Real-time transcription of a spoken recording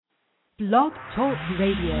Blog Talk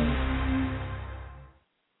Radio.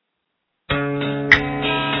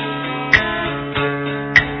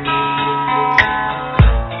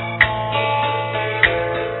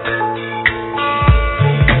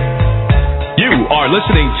 Are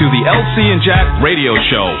listening to the LCandjack radio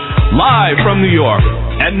show, live from New York.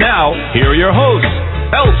 And now, here are your hosts,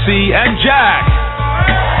 LCandjack.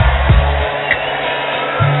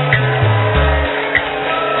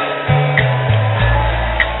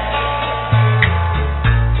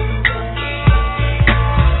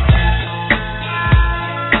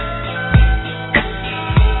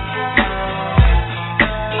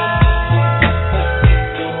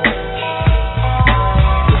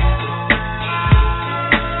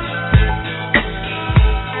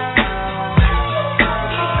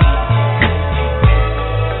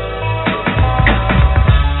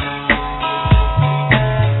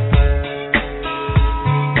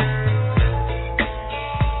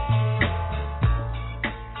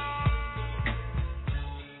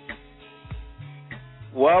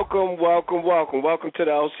 Welcome to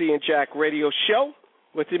the LCandjack radio show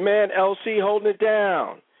with your man LC holding it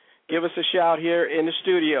down. Give us a shout here in the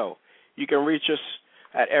studio. You can reach us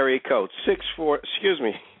at area code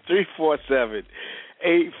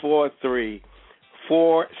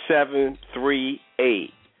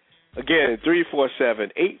 347-843-4738. Again,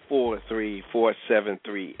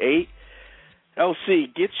 347-843-4738.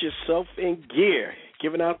 LC, get yourself in gear.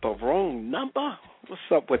 Giving out the wrong number?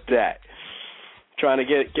 What's up with that? Trying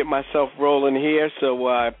to get myself rolling here, so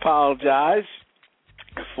I apologize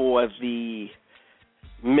for the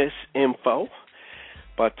misinfo.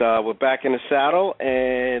 But we're back in the saddle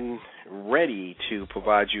and ready to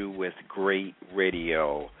provide you with great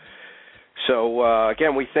radio. So,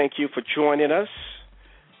 again, we thank you for joining us.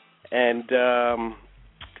 And I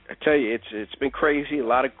tell you, it's been crazy, a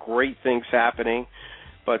lot of great things happening.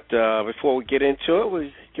 But before we get into it,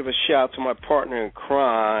 we'll give a shout to my partner in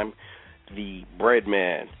crime, the Bread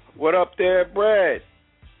Man. What up there, Bread?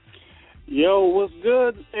 Yo, what's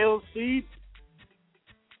good, LC?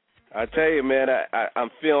 I tell you, man, I'm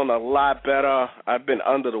feeling a lot better. I've been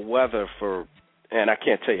under the weather and I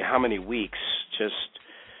can't tell you how many weeks, just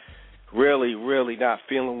really, really not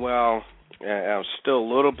feeling well. I'm still a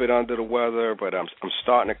little bit under the weather, but I'm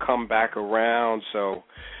starting to come back around. So,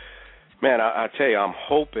 man, I tell you, I'm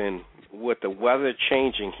hoping with the weather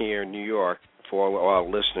changing here in New York, for all our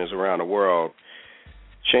listeners around the world,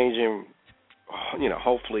 changing,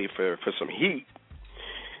 hopefully for some heat,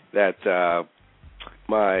 that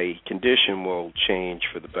my condition will change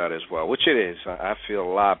for the better as well, which it is. I feel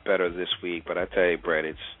a lot better this week, but I tell you, Brett,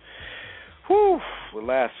 it's, the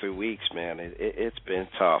last 3 weeks, man, it's been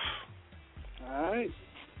tough. All right.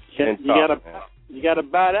 You gotta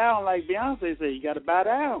bow down, like Beyonce said. You gotta bow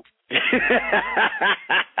down.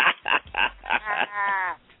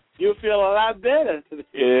 You feel a lot better.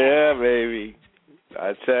 Yeah, baby.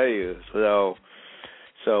 I tell you. So,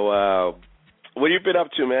 what have you been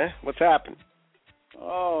up to, man? What's happened?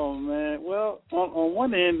 Oh, man. Well, on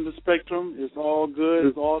one end of the spectrum, it's all good,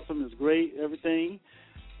 it's awesome, it's great, everything.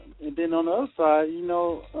 And then on the other side,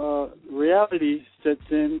 reality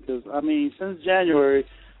sets in because, since January,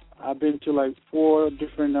 I've been to like 4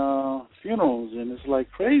 different funerals, and it's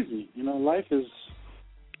like crazy. Life is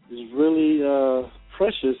really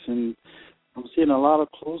precious, and I'm seeing a lot of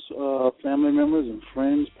close family members and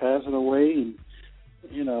friends passing away, and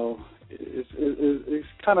it's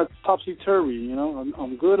kind of topsy turvy.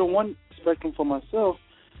 I'm good on one spectrum for myself,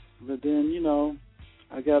 but then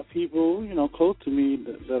I got people close to me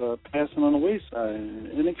that are passing on the wayside,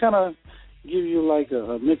 and it kind of gives you like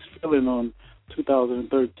a mixed feeling on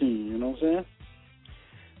 2013. You know what I'm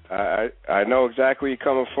saying? I know exactly where you're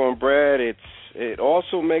coming from, Brad. It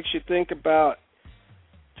also makes you think about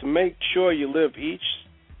to make sure you live each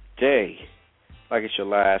day like it's your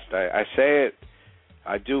last. I say it,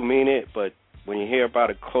 I do mean it, but when you hear about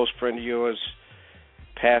a close friend of yours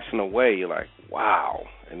passing away, you're like, wow.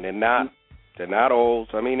 And they're not old.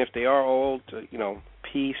 If they are old,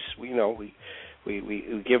 peace. We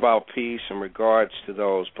give our peace and regards to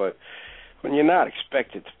those. But when you're not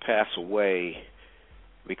expected to pass away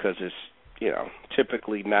because it's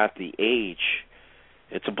typically not the age,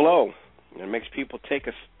 it's a blow. It makes people take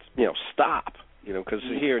a stop. Because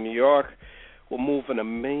here in New York, we're moving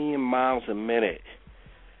 1 million miles a minute.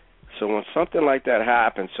 So when something like that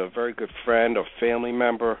happens to a very good friend or family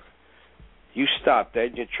member, you stop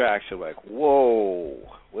dead in your tracks. You're like, whoa,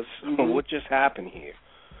 what just happened here?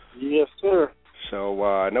 Yes, sir. So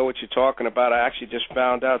I know what you're talking about. I actually just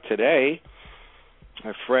found out today,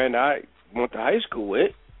 my friend I went to high school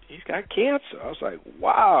with, he's got cancer. I was like,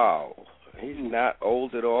 wow. He's not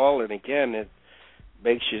old at all. And again, it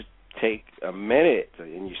makes you take a minute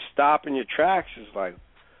and you stop in your tracks. It's like,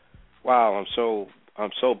 wow,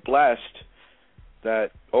 I'm so blessed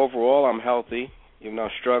that overall I'm healthy, even though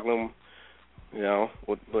I'm struggling,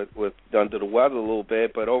 with under the weather a little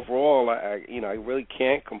bit. But overall, I really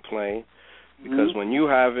can't complain because when you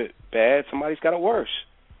have it bad, somebody's got it worse.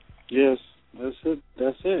 Yes, that's it.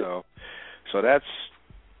 So that's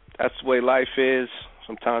the way life is.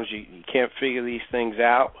 Sometimes you can't figure these things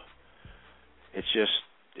out. It's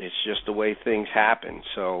just the way things happen.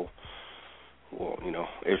 So,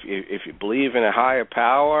 if you believe in a higher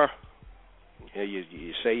power,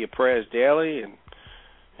 you say your prayers daily, and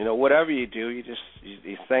whatever you do,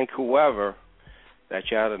 you thank whoever that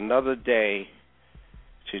you had another day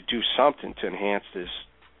to do something to enhance this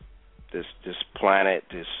planet,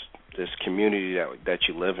 this community that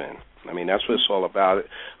you live in. I mean, that's what it's all about. When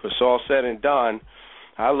it's all said and done,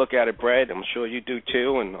 I look at it, Brad, I'm sure you do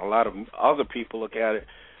too, and a lot of other people look at it,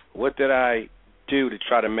 what did I do to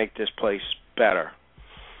try to make this place better?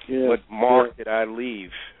 Yes. What mark did I leave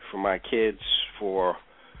for my kids, for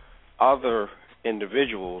other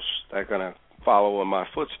individuals that are going to follow in my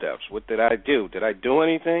footsteps? What did I do? Did I do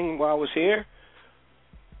anything while I was here?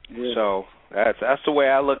 Yes. So that's the way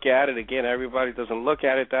I look at it. Again, everybody doesn't look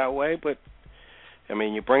at it that way, but, I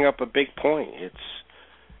mean, you bring up a big point.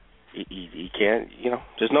 You can't,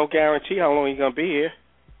 there's no guarantee how long you're going to be here.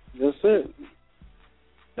 That's it.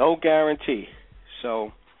 No guarantee.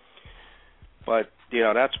 So, but,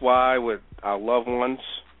 that's why with our loved ones,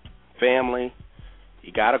 family,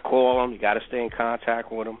 you got to call them. You got to stay in contact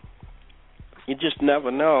with them. You just never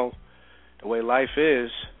know the way life is,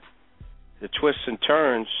 the twists and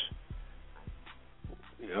turns,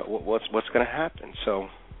 what's going to happen. So,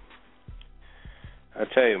 I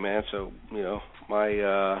tell you, man, so,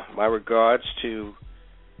 my regards to,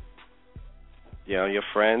 your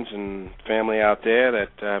friends and family out there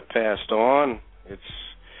that passed on.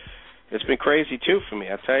 It's been crazy too for me.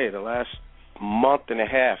 I tell you, the last month and a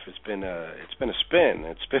half it's been a spin.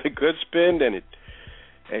 It's been a good spin, and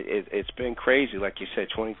it's been crazy. Like you said,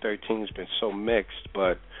 2013 has been so mixed.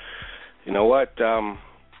 But you know what?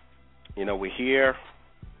 We're here,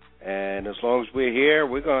 and as long as we're here,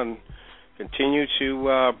 we're going to continue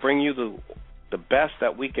to bring you the best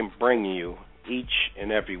that we can bring you each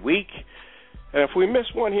and every week. And if we miss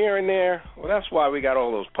one here and there, well, that's why we got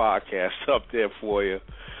all those podcasts up there for you,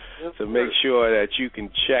 to make sure that you can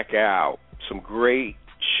check out some great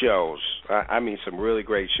shows. I mean, some really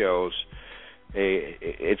great shows.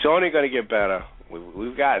 It's only going to get better.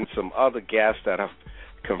 We've gotten some other guests that have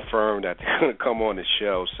confirmed that they're going to come on the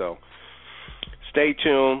show. So stay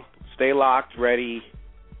tuned, stay locked, ready,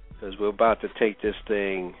 because we're about to take this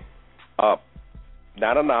thing up.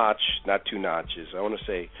 Not a notch, not 2 notches. I want to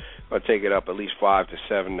say I'll take it up at least 5 to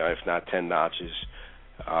 7, if not 10 notches,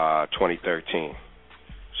 2013.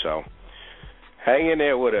 So hang in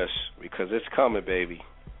there with us, because it's coming, baby.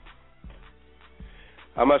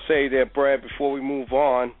 I must say that, Brad, before we move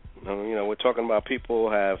on, we're talking about people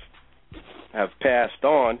who have passed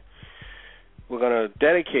on. We're going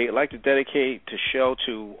to like to dedicate the show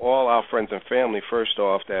to all our friends and family, first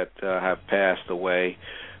off, that have passed away,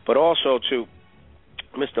 but also to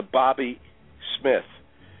Mr. Bobby Smith,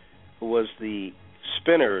 who was the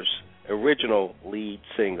Spinners' original lead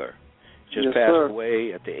singer. Just passed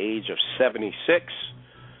away at the age of 76.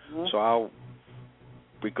 Mm-hmm. So our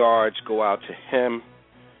regards go out to him,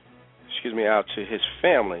 out to his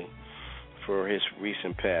family for his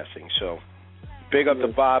recent passing. So big up to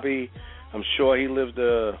Bobby. I'm sure he lived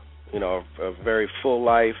a very full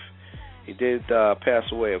life. He did pass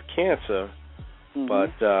away of cancer. Mm-hmm.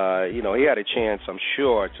 But he had a chance, I'm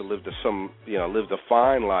sure, to live the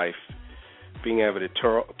fine life, being able to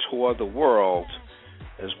tour the world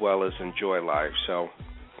as well as enjoy life. So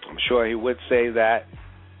I'm sure he would say that.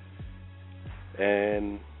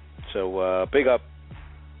 And so big up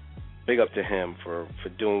to him for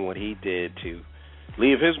doing what he did to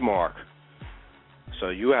leave his mark. So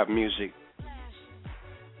you have music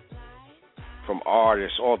from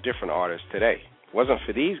artists, all different artists today. It wasn't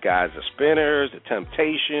for these guys, the Spinners, the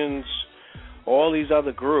Temptations, all these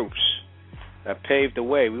other groups that paved the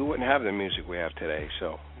way, we wouldn't have the music we have today.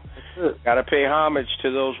 So got to pay homage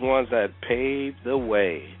to those ones that paved the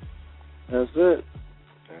way. That's it.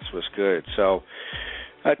 That's what's good. So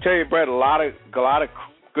I tell you, Brett, a lot of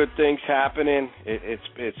good things happening.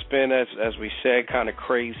 It's been, as we said, kind of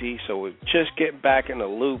crazy. So we're just getting back in the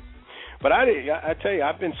loop. But I tell you,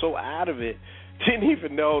 I've been so out of it. Didn't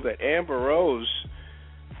even know that Amber Rose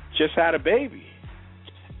just had a baby.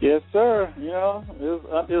 Yes, sir. It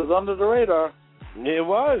was under the radar. It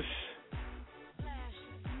was.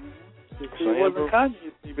 See, it wasn't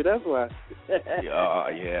Kanye, Stevie. That's why.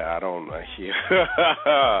 Yeah, I don't know.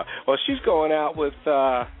 Yeah. Well, she's going out with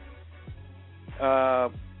that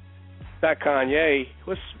Kanye.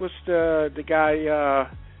 What's the guy?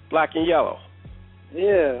 Black and Yellow.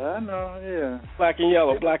 Yeah, I know. Yeah. Black and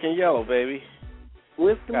Yellow, baby.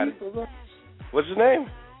 Wiz Khalifa, what's up? What's his name?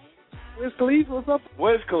 Wiz Khalifa, what's up?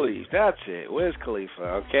 Wiz Khalifa, that's it. Wiz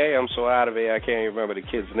Khalifa. Okay, I'm so out of it, I can't even remember the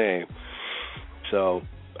kid's name. So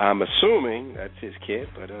I'm assuming that's his kid,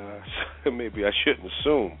 but maybe I shouldn't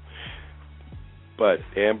assume. But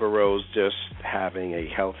Amber Rose just having a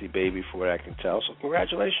healthy baby, for what I can tell. So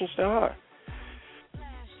congratulations to her.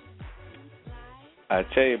 I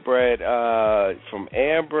tell you, Brad, from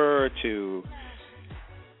Amber to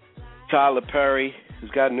Tyler Perry,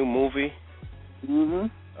 who's got a new movie. Mm-hmm.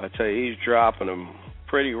 I tell you, he's dropping them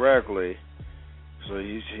pretty regularly. So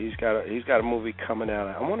he's got a movie coming out.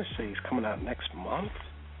 I want to say he's coming out next month.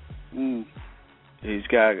 Mm. He's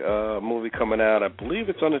got a movie coming out. I believe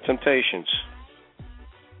it's on the Temptations.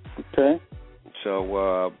 Okay.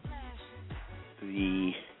 So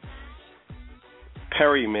the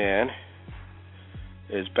Perry man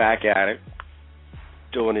is back at it,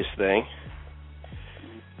 doing his thing.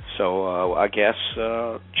 So I guess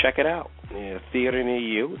check it out. Yeah, theater near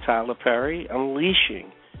you, Tyler Perry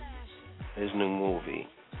unleashing his new movie.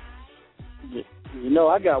 You know,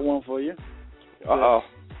 I got one for you. Uh-oh.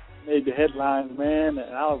 Made the headlines, man,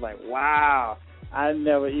 and I was like, wow, I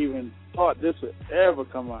never even thought this would ever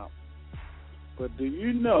come out. But do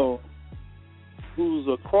you know who's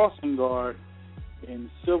a crossing guard in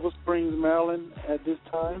Silver Springs, Maryland at this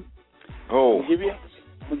time? Oh. I'm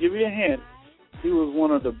gonna give you a hint. He was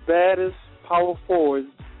one of the baddest power forwards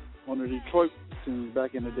on the Detroit Pistons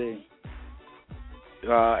back in the day.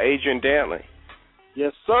 Adrian Dantley.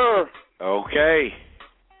 Yes, sir. Okay.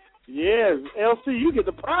 Yes, LC, you get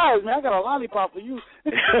the prize, man. I got a lollipop for you.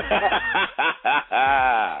 Man,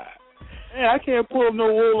 I can't pull no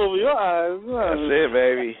wool over your eyes. That's it,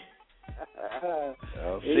 baby.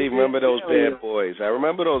 See, remember those bad boys. I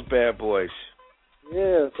remember those bad boys.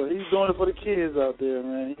 Yeah, so he's doing it for the kids out there,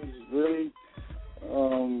 man. He's really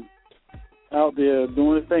out there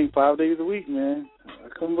doing his thing 5 days a week, man. I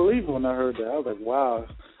couldn't believe it when I heard that. I was like, wow,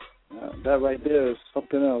 that right there is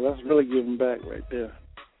something else. That's really giving back right there.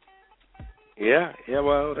 Yeah,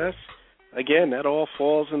 well, that's, again, that all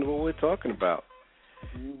falls into what we're talking about.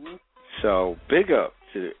 Mm-hmm. So, big up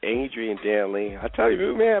to Adrian Dantley. I tell you,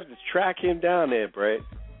 we may have to track him down there, Brett.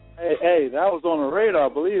 Hey, that was on the radar,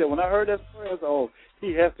 believe it. When I heard that story, I was like, oh,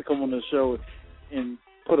 he has to come on the show and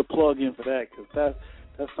put a plug in for that, because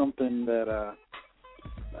that's something that,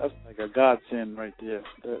 that's like a godsend right there.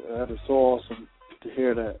 That is so awesome to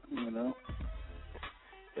hear that, you know.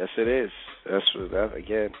 Yes, it is. That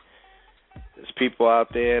again, there's people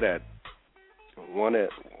out there that want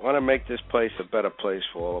to make this place a better place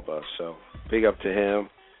for all of us. So big up to him.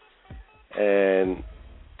 And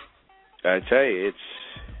I tell you,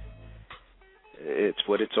 it's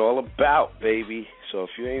what it's all about, baby. So if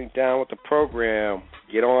you ain't down with the program,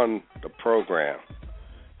 get on the program.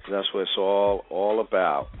 That's what it's all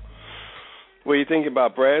about. What are you thinking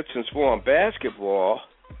about, Brad? Since we're on basketball,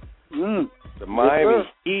 the Miami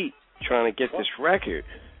Heat trying to get this record.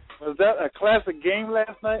 Was that a classic game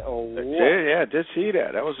last night? Oh, wow. Yeah, I did see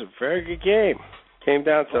that. That was a very good game. Came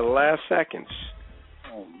down to the last seconds.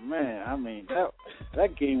 Oh, man. I mean,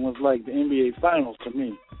 that game was like the NBA Finals to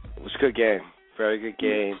me. It was a good game. Very good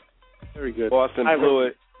game. Very good. Boston blew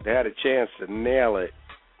it. They had a chance to nail it.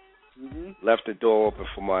 Mm-hmm. Left the door open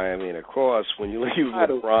for Miami. And, of course, when you leave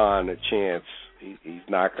LeBron a chance, he's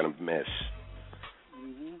not going to miss.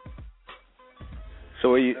 Mm-hmm. So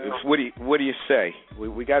what do you say?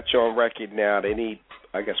 We got you on record now. They need,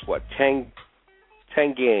 I guess, 10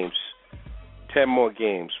 games, 10 more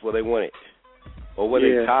games. Will they win it? Or will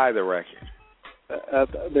they tie the record?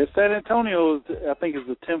 The San Antonio, I think, is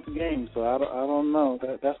the 10th game, so I don't know.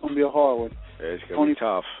 That's going to be a hard one. It's going to be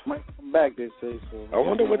tough. Might come back, they say. So I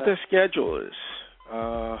wonder what their schedule is.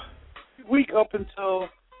 Week up until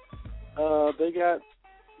they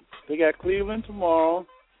got Cleveland tomorrow.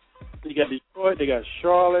 They got Detroit, they got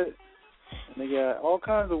Charlotte, and they got all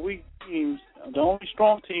kinds of weak teams. The only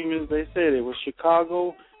strong team is, they said, it was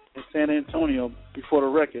Chicago and San Antonio before the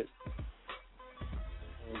record.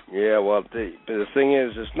 Yeah, well, the thing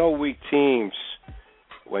is, there's no weak teams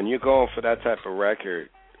when you're going for that type of record.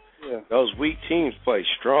 Yeah. Those weak teams play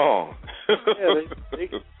strong. Yeah, they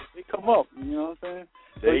come up, you know what I'm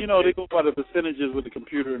saying? They go by the percentages with the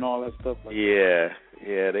computer and all that stuff. Like that.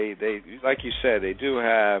 They like you said,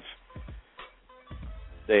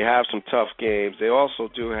 they have some tough games. They also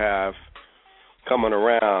do have coming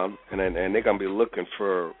around, and they're going to be looking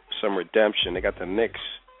for some redemption. They got the Knicks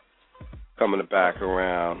coming back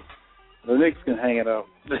around. The Knicks can hang it up.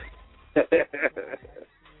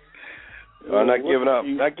 I'm not giving up.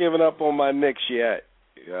 Not giving up on my Knicks yet.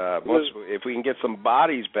 If we can get some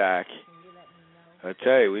bodies back, I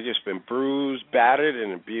tell you, we've just been bruised, battered,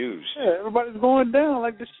 and abused. Yeah, everybody's going down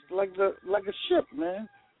like a ship, man.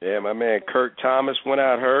 Yeah, my man Kurt Thomas went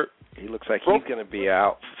out hurt. He looks like he's going to be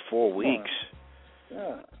out for 4 weeks.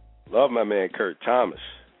 Yeah. Love my man Kurt Thomas.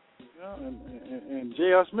 Yeah, and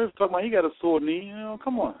J.R. Smith talking about he got a sore knee. You know,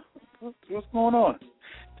 come on. What's going on?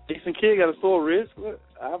 Jason Kidd got a sore wrist.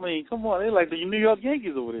 I mean, come on. They're like the New York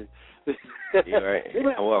Yankees over there. You're right.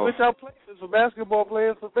 Which our players for basketball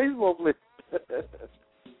players, for baseball players.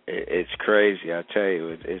 It's crazy, I tell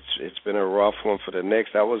you. It's been a rough one for the Knicks.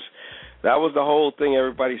 That was the whole thing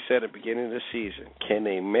everybody said at the beginning of the season. Can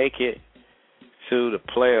they make it to the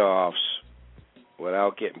playoffs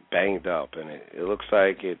without getting banged up? And it looks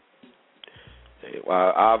like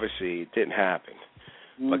well, obviously it didn't happen.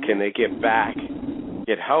 But can they get back,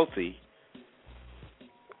 get healthy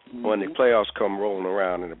when the playoffs come rolling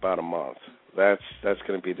around in about a month? That's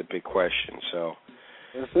going to be the big question. So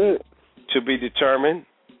that's it. To be determined.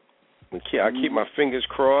 I keep my fingers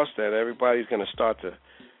crossed that everybody's going to start to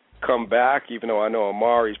come back, even though I know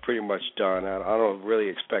Amari's pretty much done. I don't really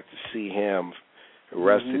expect to see him the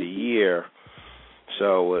rest of the year.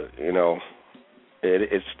 So,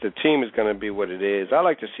 it's the team is going to be what it is. I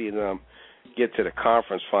like to see them get to the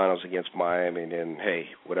conference finals against Miami, and then, hey,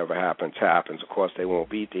 whatever happens, happens. Of course, they won't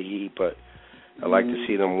beat the Heat, but I like to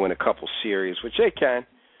see them win a couple series, which they can.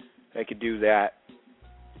 They could do that.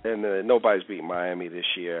 And nobody's beating Miami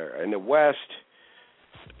this year. In the West,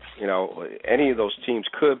 any of those teams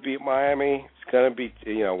could beat Miami. It's going to be,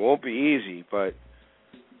 won't be easy, but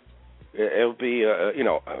it'll be,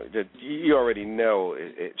 you already know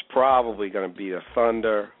it's probably going to be the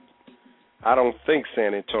Thunder. I don't think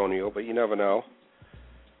San Antonio, but you never know.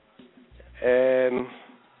 And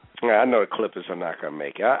I know the Clippers are not going to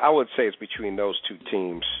make it. I would say it's between those two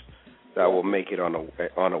teams that will make it on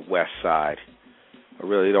the West side. I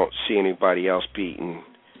really don't see anybody else beating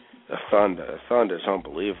the Thunder. The Thunder is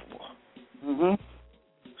unbelievable.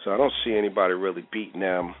 So I don't see anybody really beating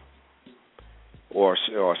them or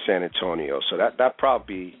San Antonio. So that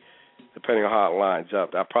probably, depending on how it lines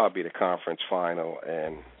up, that'll probably be the conference final,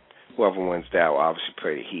 and whoever wins that will obviously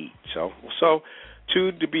play the Heat. So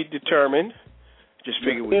two to be determined. Just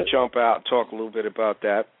figured we'd jump out and talk a little bit about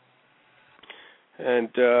that.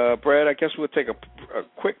 And, Brad, I guess we'll take a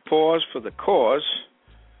quick pause for the cause.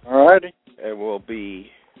 All righty. And we'll be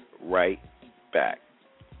right back.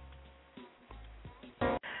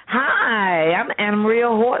 Hi, I'm Anna Maria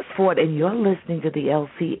Horsford, and you're listening to the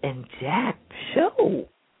LCandjack Show.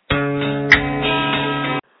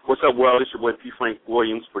 What's up, world? It's your boy P. Frank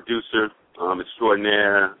Williams, producer,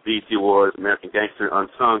 extraordinaire, BET Awards, American Gangster,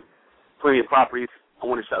 Unsung. Plenty of properties. I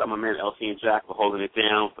want to shout out my man LCandjack for holding it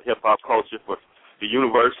down, for hip-hop culture, for the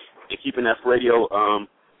universe, and keeping that radio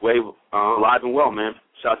wave alive and well, man.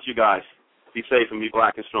 Shout out to you guys. Be safe and be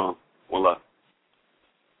black and strong. One love.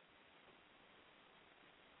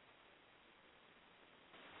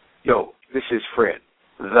 Yo, this is Fred,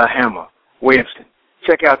 the Hammer, Williamson.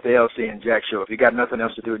 Check out the LCandjack Show. If you got nothing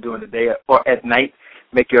else to do during the day or at night,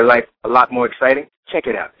 make your life a lot more exciting, check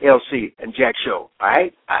it out, LCandjack Show. All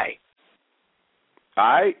right? Aye.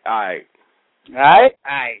 Aye, aye. Aye?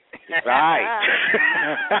 Aye. Aye.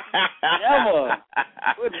 Hammer.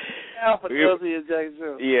 Put it down for the LCandjack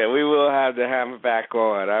Show. Yeah, we will have the Hammer back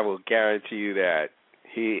on. I will guarantee you that.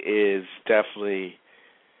 He is definitely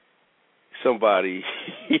somebody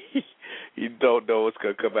you don't know what's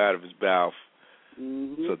going to come out of his mouth.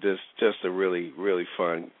 So just a really, really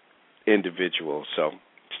fun individual. So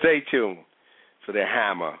stay tuned for the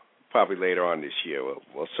Hammer. Probably later on this year.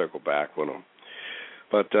 We'll circle back with him.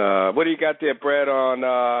 But what do you got there, Brad,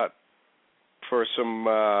 on for some,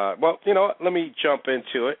 well, you know what, let me jump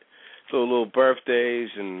into it. So little birthdays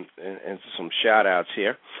and some shout-outs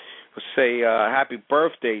here. We'll say happy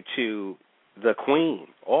birthday to the Queen.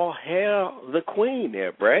 All hail the Queen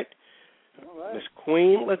there, Brett. All right. Miss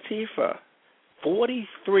Queen Latifah,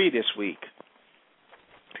 43 this week.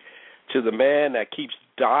 To the man that keeps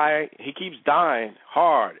dying, he keeps dying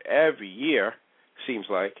hard every year, seems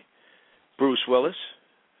like, Bruce Willis,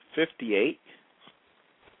 58.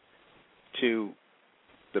 To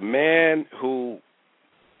the man who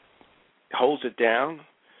holds it down,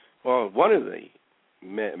 well, one of the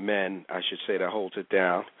men, I should say, that holds it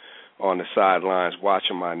down on the sidelines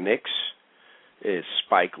watching my Knicks is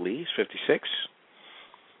Spike Lee, 56.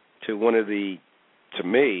 To one of the to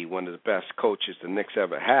me, one of the best coaches the Knicks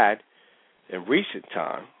ever had in recent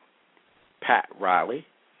time, Pat Riley,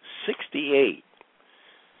 68,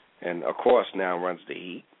 and of course now runs the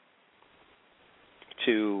Heat,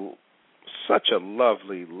 to such a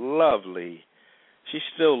lovely, lovely, she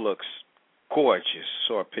still looks gorgeous.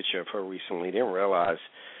 Saw a picture of her recently. Didn't realize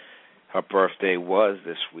her birthday was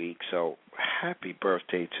this week, so happy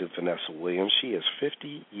birthday to Vanessa Williams. She is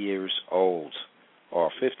 50 years old, or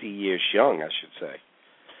 50 years young, I should say.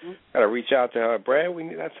 Mm-hmm. Got to reach out to her, Brad.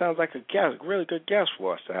 That sounds like a really good guest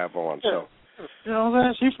for us to have on. Yeah. So, you know what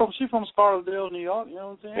I'm saying? She's from Scarsdale, New York. You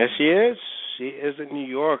know what I'm saying? Yes, she is. She is a New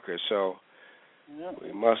Yorker, so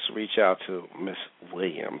we must reach out to Miss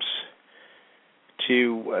Williams.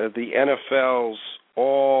 To the NFL's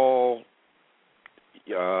all.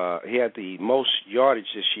 He had the most yardage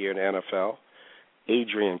this year in the NFL,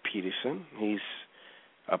 Adrian Peterson. He's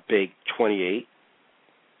a big 28.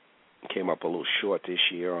 Came up a little short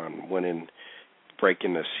this year on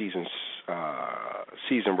breaking the season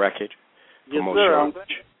record. Yes, sir.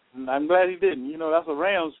 I'm glad he didn't. You know, that's a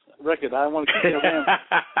Rams record. I want to keep the Rams.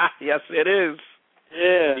 Yes, it is.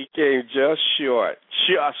 Yeah. He came just short.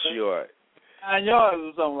 9 yards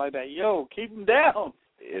or something like that. Yo, keep him down.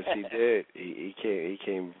 Yes, he did. He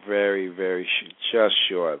came very, very just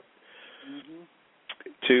short. Mm-hmm.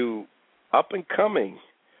 To up and coming,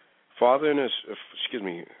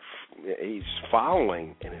 he's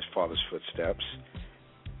following in his father's footsteps.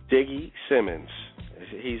 Diggy Simmons.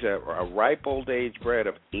 He's a ripe old age Brad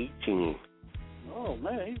of 18. Oh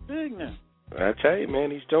man, he's big now. I tell you,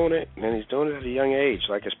 man, he's doing it, and he's doing it at a young age,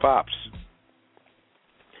 like his pops.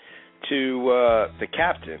 To the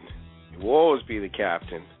captain, who will always be the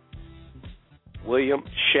captain, William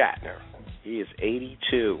Shatner. He is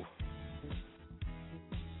 82.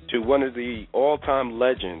 To one of the all-time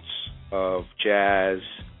legends of jazz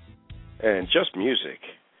and just music,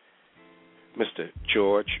 Mr.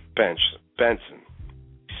 George Benson,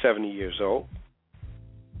 70 years old.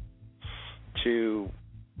 To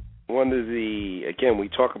one of the, again, we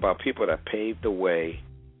talk about people that paved the way,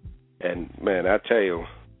 and man, I tell you,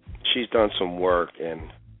 she's done some work, and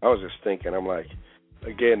I was just thinking, I'm like,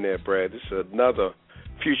 again there, Brad, this is another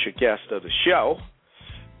future guest of the show.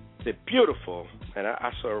 They're beautiful, and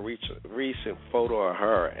I saw a recent photo of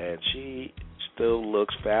her, and she still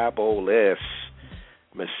looks fabulous.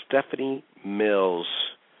 Miss Stephanie Mills.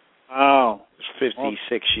 Wow.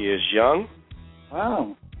 56 years young.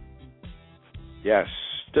 Wow. Yes,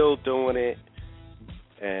 still doing it,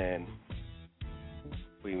 and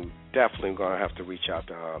we definitely going to have to reach out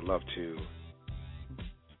to her. I'd love to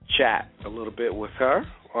chat a little bit with her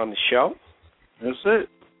on the show. That's it.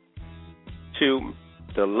 To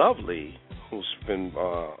the lovely, who's been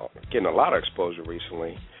getting a lot of exposure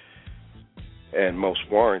recently, and most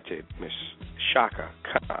warranted, Miss Shaka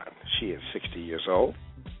Khan. She is 60 years old.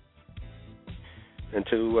 And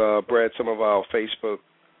to Brad, some of our Facebook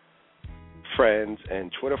friends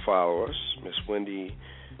and Twitter followers, Miss Wendy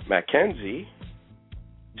Mackenzie.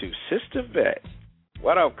 To Sister Vet,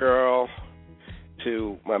 what up, girl?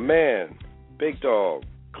 To my man, Big Dog,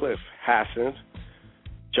 Cliff Hassan,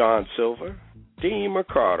 John Silver, Dean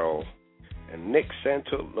Mercado, and Nick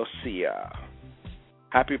Santa Lucia.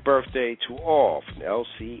 Happy birthday to all from the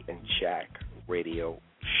LC and Jack Radio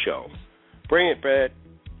Show. Bring it, Brad.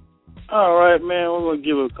 All right, man. We're going to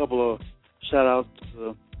give a couple of shout-outs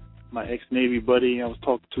to my ex-Navy buddy I was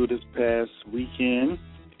talking to this past weekend,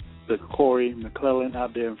 the Corey McClellan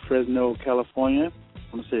out there in Fresno, California.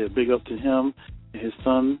 I want to say a big up to him and his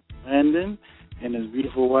son, Landon, and his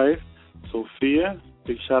beautiful wife, Sophia.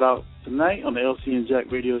 Big shout-out tonight on the LC and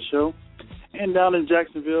Jack Radio Show. And down in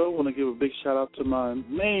Jacksonville, I want to give a big shout-out to my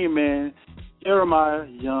main man, Jeremiah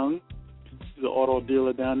Young. He's an auto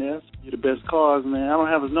dealer down there. You're the best cars, man. I don't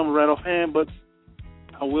have his number right offhand, but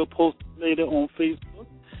I will post it later on Facebook.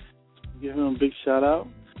 Give him a big shout-out.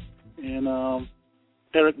 And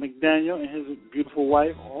Eric McDaniel and his beautiful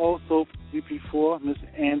wife, also VP4, Miss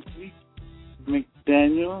Ansley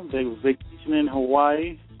McDaniel. They were vacationing in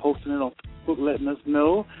Hawaii, posting it on Facebook, letting us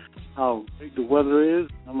know how great the weather is.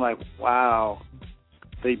 I'm like, wow,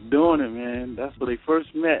 they doing it, man. That's where they first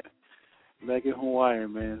met, back in Hawaii,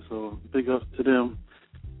 man. So big ups to them.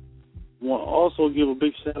 Want to also give a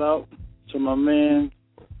big shout out to my man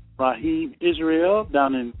Raheem Israel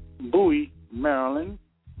down in Bowie, Maryland,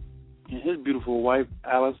 and his beautiful wife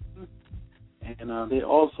Allison. And they're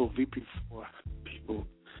also VP4 people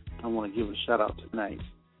I want to give a shout out tonight.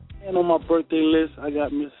 And on my birthday list, I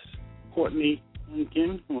got Miss Courtney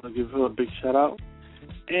Lincoln. I want to give her a big shout out.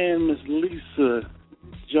 And Miss Lisa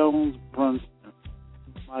Jones Brunson,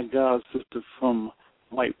 my god sister from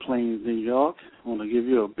White Plains, New York. I want to give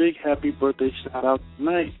you a big happy birthday shout out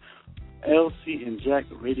tonight. LC and Jack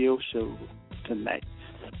Radio Show tonight.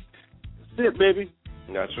 That's it, baby.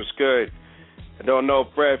 That's what's good. I don't know,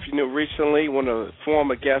 Brad, if you knew recently, one of the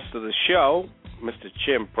former guests of the show, Mr.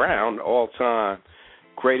 Jim Brown, all-time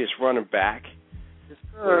greatest running back, Yes,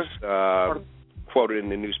 sir. was quoted in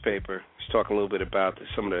the newspaper. He's talking a little bit about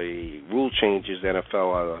some of the rule changes the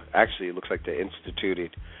NFL, actually, it looks like they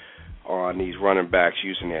instituted on these running backs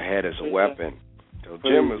using their head as a weapon. So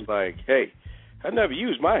Jim was like, hey, I never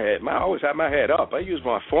used my head. I always had my head up. I use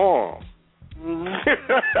my forearm. Mm-hmm.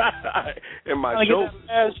 And my shoulders.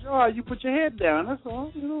 Sure, you put your head down. That's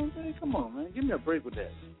all. You know what I'm saying? Come on, man. Give me a break with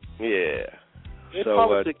that. Yeah. It's so,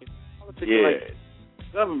 politics. yeah. Like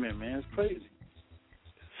government, man. It's crazy.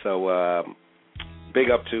 So,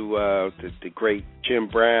 big up to the great Jim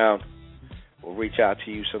Brown. We'll reach out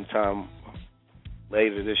to you sometime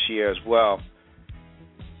later this year as well.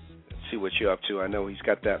 See what you're up to. I know he's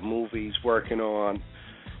got that movie he's working on,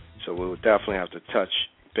 so we'll definitely have to touch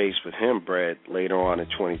base with him, Brad, later on in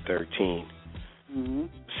 2013. Mm-hmm.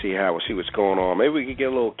 See what's going on. Maybe we could get a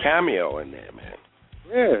little cameo in there, man.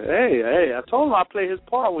 Yeah, hey, I told him I played his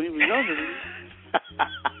part when he was younger.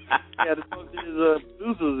 He had to talk to his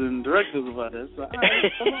producers and directors about this. So, all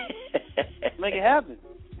right, come on. Make it happen.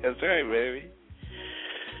 That's right, baby.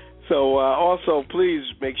 So also, please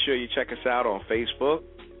make sure you check us out on Facebook,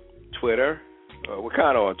 Twitter. We're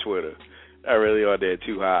kind of on Twitter. Not really on there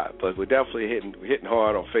too hot, but we're definitely hitting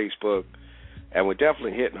hard on Facebook, and we're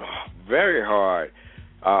definitely hitting very hard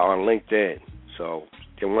on LinkedIn. So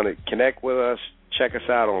if you want to connect with us, check us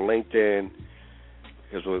out on LinkedIn,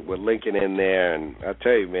 because we're linking in there. And I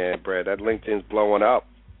tell you, man, Brad, that LinkedIn's blowing up.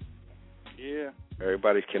 Yeah.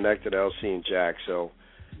 Everybody's connected to LC and Jack. So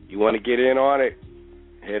you want to get in on it,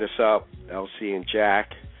 hit us up, LC and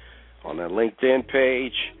Jack, on the LinkedIn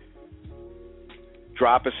page.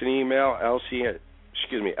 Drop us an email,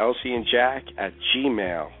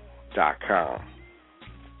 lcandjack@gmail.com.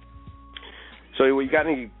 So we got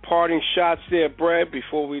any parting shots there, Brad,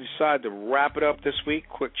 before we decide to wrap it up this week?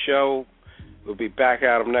 Quick show. We'll be back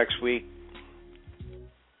at him next week.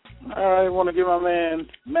 All right, I want to give my man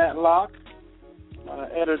Matt Locke,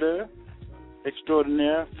 editor,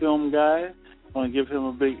 extraordinaire, film guy. I want to give him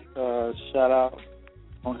a big shout-out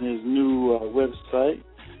on his new website.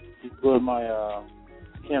 You go to my... I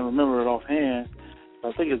can't remember it offhand.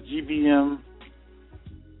 I think it's GBM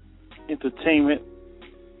Entertainment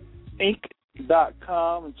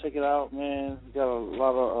Inc.com, and check it out, man. We got a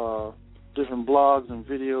lot of different blogs and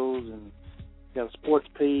videos, and got a sports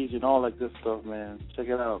page and all that good stuff, man. Check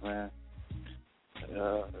it out, man.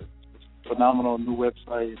 Phenomenal new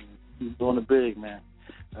website. He's doing it big, man.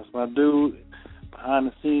 That's my dude, behind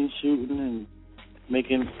the scenes shooting and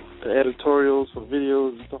making the editorials for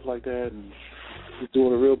videos and stuff like that, and he's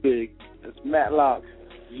doing it real big. It's Matt Locke,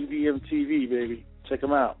 UBM TV, baby. Check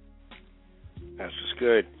him out. That's just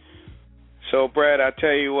good. So, Brad, I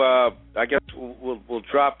tell you, I guess we'll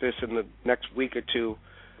drop this in the next week or two,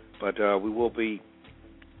 but we will be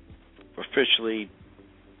officially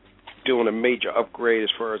doing a major upgrade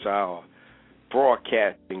as far as our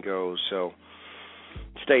broadcasting goes. So,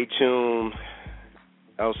 stay tuned.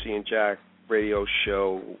 LC and Jack Radio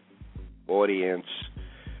Show audience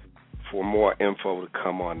for more info to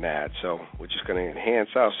come on that. So we're just going to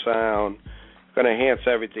enhance our sound, going to enhance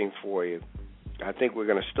everything for you. I think we're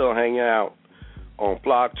going to still hang out on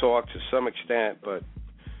Blog Talk to some extent, but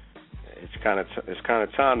it's kind of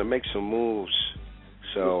time to make some moves.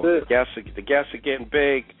 So the guests are getting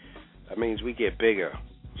big. That means we get bigger.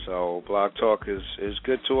 So Blog Talk is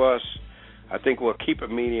good to us. I think we'll keep a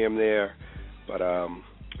medium there, but I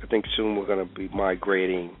think soon we're going to be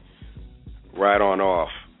migrating right on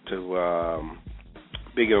off to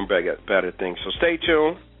bigger and better things. So stay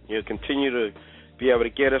tuned. You'll continue to be able to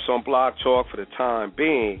get us on Blog Talk for the time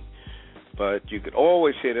being, but you could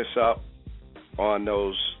always hit us up on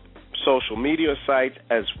those social media sites,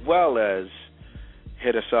 as well as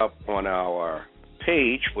hit us up on our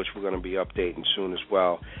page, which we're going to be updating soon as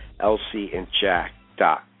well,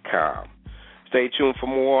 lcandjack.com. Stay tuned for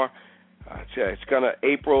more.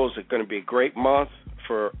 April is going to be a great month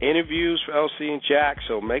for interviews for LC and Jack,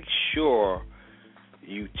 so make sure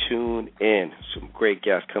you tune in. Some great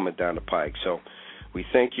guests coming down the pike. So we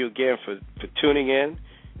thank you again for tuning in.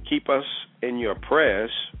 Keep us in your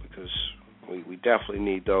prayers, because we definitely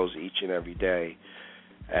need those each and every day.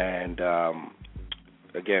 And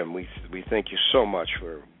again, we thank you so much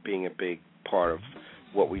for being a big part of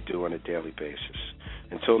what we do on a daily basis.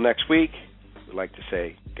 Until next week, we'd like to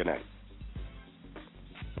say good night.